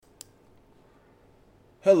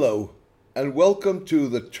Hello, and welcome to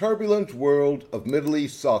the Turbulent World of Middle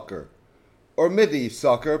East Soccer, or Mideast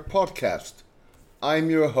Soccer podcast.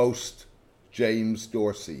 I'm your host, James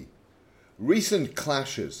Dorsey. Recent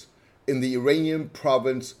clashes in the Iranian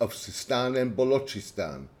province of Sistan and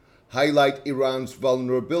Balochistan highlight Iran's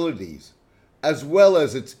vulnerabilities, as well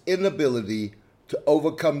as its inability to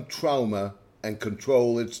overcome trauma and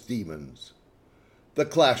control its demons. The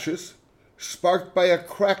clashes, sparked by a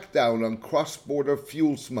crackdown on cross-border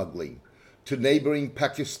fuel smuggling to neighboring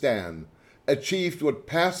Pakistan, achieved what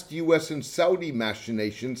past US and Saudi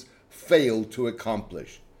machinations failed to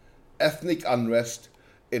accomplish: ethnic unrest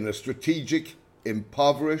in a strategic,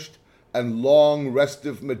 impoverished, and long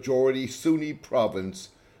restive majority Sunni province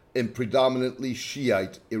in predominantly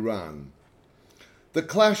Shiite Iran. The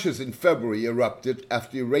clashes in February erupted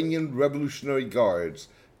after Iranian Revolutionary Guards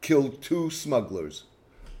killed two smugglers,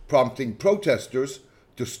 prompting protesters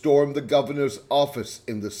to storm the governor's office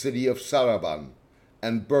in the city of Saravan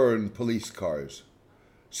and burn police cars.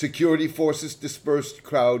 Security forces dispersed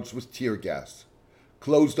crowds with tear gas,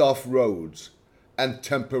 closed off roads, and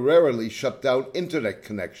temporarily shut down internet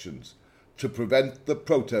connections to prevent the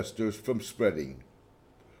protesters from spreading.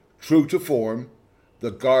 True to form,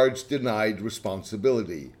 the guards denied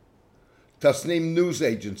responsibility. Tasnim News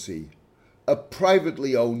Agency, a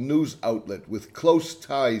privately owned news outlet with close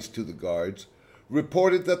ties to the guards,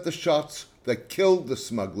 reported that the shots that killed the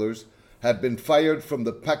smugglers had been fired from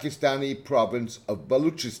the Pakistani province of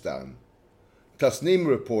Balochistan. Tasnim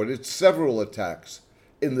reported several attacks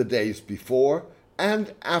in the days before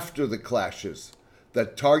and after the clashes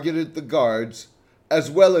that targeted the guards as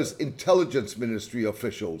well as intelligence ministry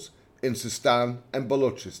officials in Sistan and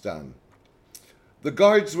Balochistan. The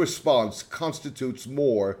guards' response constitutes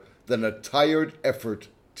more than a tired effort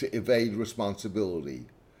to evade responsibility.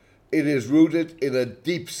 It is rooted in a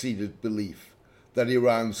deep-seated belief that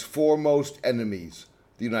Iran's foremost enemies,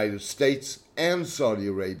 the United States and Saudi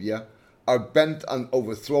Arabia, are bent on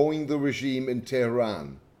overthrowing the regime in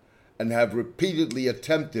Tehran and have repeatedly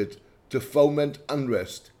attempted to foment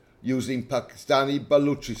unrest using Pakistani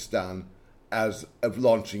Balochistan as a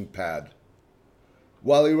launching pad.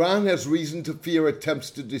 While Iran has reason to fear attempts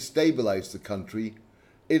to destabilize the country,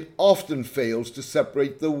 it often fails to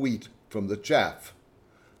separate the wheat from the chaff.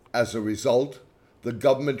 As a result, the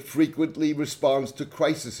government frequently responds to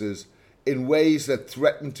crises in ways that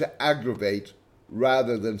threaten to aggravate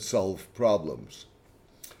rather than solve problems.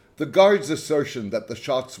 The guards' assertion that the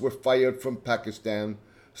shots were fired from Pakistan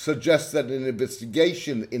suggests that an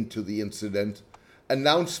investigation into the incident,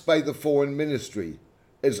 announced by the Foreign Ministry,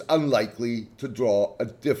 is unlikely to draw a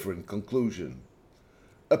different conclusion.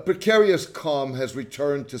 A precarious calm has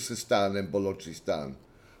returned to Sistan and Balochistan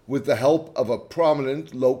with the help of a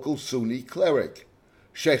prominent local Sunni cleric,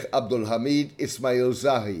 Sheikh Abdulhamid Ismail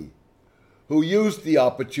Zahi, who used the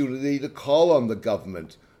opportunity to call on the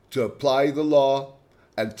government to apply the law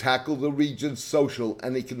and tackle the region's social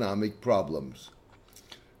and economic problems.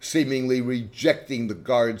 Seemingly rejecting the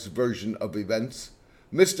guards' version of events,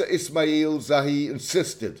 Mr. Ismail Zahi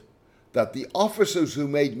insisted that the officers who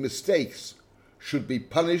made mistakes should be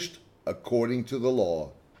punished according to the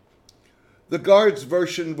law. The guards'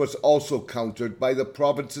 version was also countered by the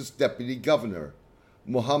province's deputy governor,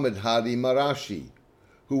 Mohammad Hadi Marashi,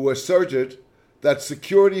 who asserted that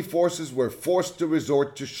security forces were forced to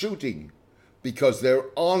resort to shooting because their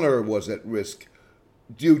honor was at risk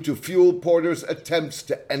due to fuel porters' attempts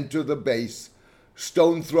to enter the base,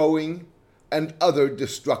 stone throwing, and other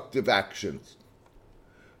destructive actions.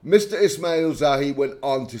 Mr. Ismail Zahi went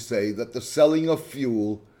on to say that the selling of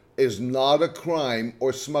fuel is not a crime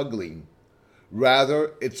or smuggling.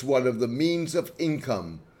 Rather, it's one of the means of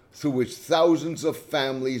income through which thousands of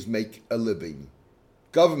families make a living.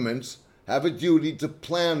 Governments have a duty to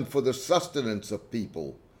plan for the sustenance of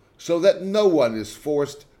people so that no one is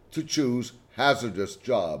forced to choose hazardous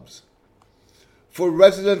jobs. For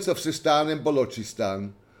residents of Sistan and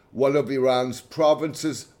Balochistan, one of Iran's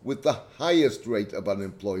provinces with the highest rate of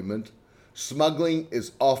unemployment, smuggling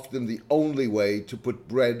is often the only way to put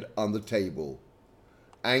bread on the table.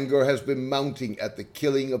 Anger has been mounting at the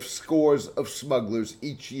killing of scores of smugglers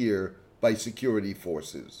each year by security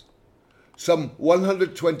forces. Some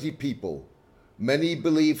 120 people, many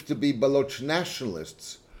believed to be Baloch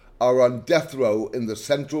nationalists, are on death row in the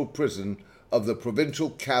central prison of the provincial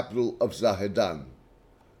capital of Zahedan.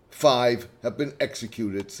 5 have been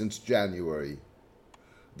executed since January.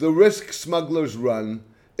 The risk smugglers run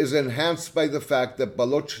is enhanced by the fact that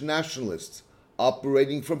Baloch nationalists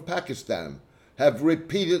operating from Pakistan have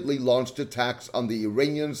repeatedly launched attacks on the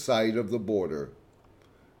Iranian side of the border.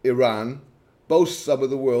 Iran, boasts some of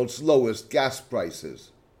the world's lowest gas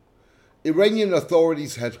prices. Iranian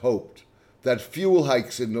authorities had hoped that fuel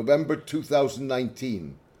hikes in November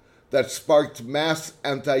 2019 that sparked mass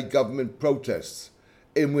anti-government protests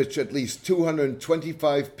in which at least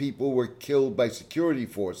 225 people were killed by security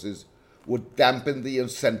forces would dampen the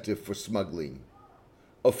incentive for smuggling.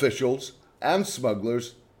 Officials and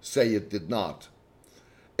smugglers say it did not.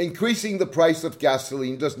 Increasing the price of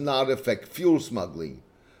gasoline does not affect fuel smuggling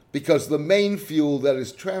because the main fuel that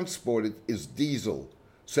is transported is diesel,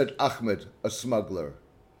 said Ahmed, a smuggler.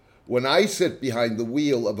 When I sit behind the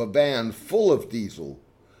wheel of a van full of diesel,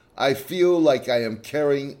 I feel like I am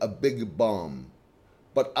carrying a big bomb,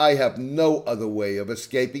 but I have no other way of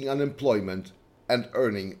escaping unemployment and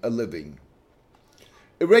earning a living.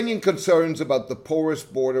 Iranian concerns about the porous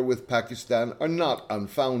border with Pakistan are not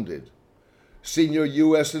unfounded. Senior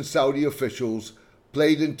U.S. and Saudi officials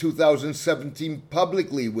played in 2017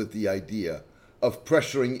 publicly with the idea of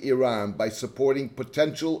pressuring Iran by supporting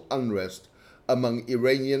potential unrest among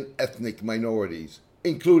Iranian ethnic minorities,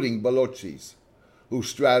 including Balochis, who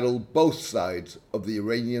straddle both sides of the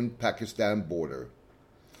Iranian-Pakistan border.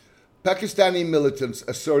 Pakistani militants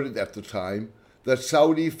asserted at the time that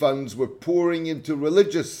Saudi funds were pouring into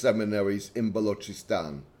religious seminaries in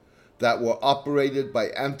Balochistan that were operated by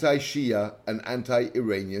anti-Shia and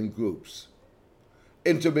anti-Iranian groups.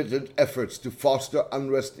 Intermittent efforts to foster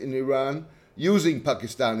unrest in Iran using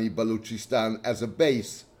Pakistani Balochistan as a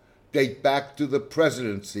base date back to the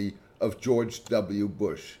presidency of George W.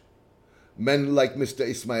 Bush. Men like Mr.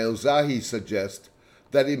 Ismail Zahi suggest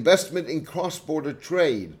that investment in cross-border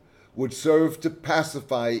trade would serve to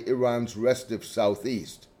pacify Iran's restive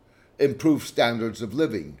southeast, improve standards of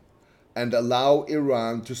living, and allow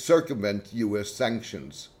Iran to circumvent U.S.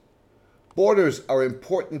 sanctions. Borders are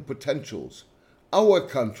important potentials. Our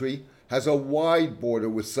country has a wide border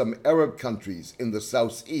with some Arab countries in the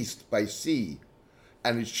southeast by sea,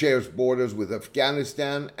 and it shares borders with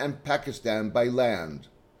Afghanistan and Pakistan by land.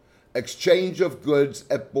 Exchange of goods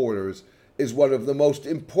at borders is one of the most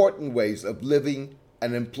important ways of living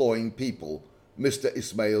and employing people, Mr.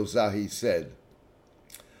 Ismail Zahi said.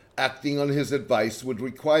 Acting on his advice would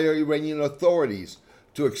require Iranian authorities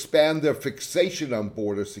to expand their fixation on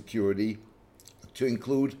border security to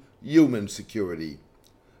include human security.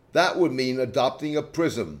 That would mean adopting a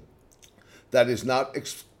prism that is not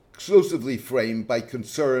exclusively framed by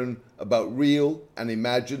concern about real and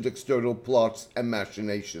imagined external plots and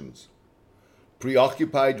machinations.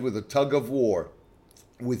 Preoccupied with a tug of war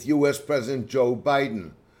with U.S. President Joe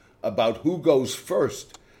Biden about who goes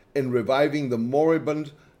first in reviving the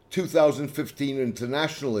moribund 2015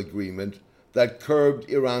 international agreement that curbed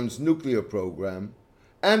Iran's nuclear program,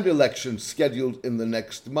 and elections scheduled in the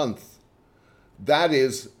next month. That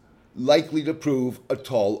is likely to prove a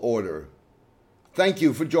tall order. Thank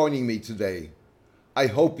you for joining me today. I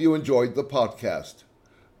hope you enjoyed the podcast.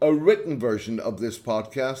 A written version of this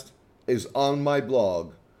podcast is on my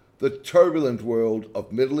blog, The Turbulent World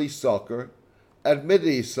of Middle East Soccer, at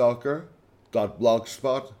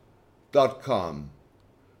mideastsoccer.blogspot.com.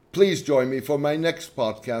 Please join me for my next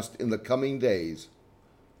podcast in the coming days.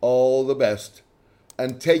 All the best,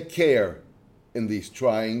 and take care in these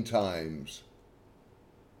trying times.